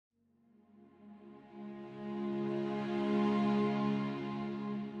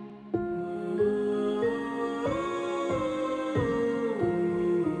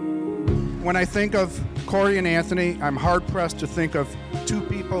When I think of Cory and Anthony, I'm hard-pressed to think of two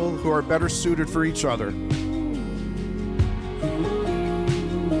people who are better suited for each other.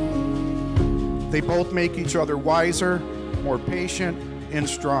 They both make each other wiser, more patient, and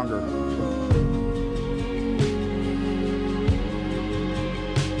stronger.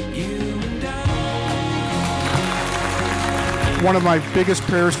 One of my biggest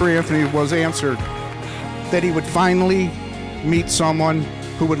prayers for Anthony was answered, that he would finally meet someone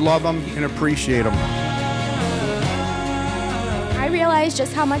who would love him and appreciate him. I realize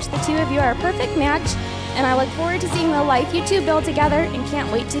just how much the two of you are a perfect match, and I look forward to seeing the life you two build together and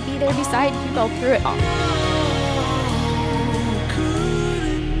can't wait to be there beside you both through it all.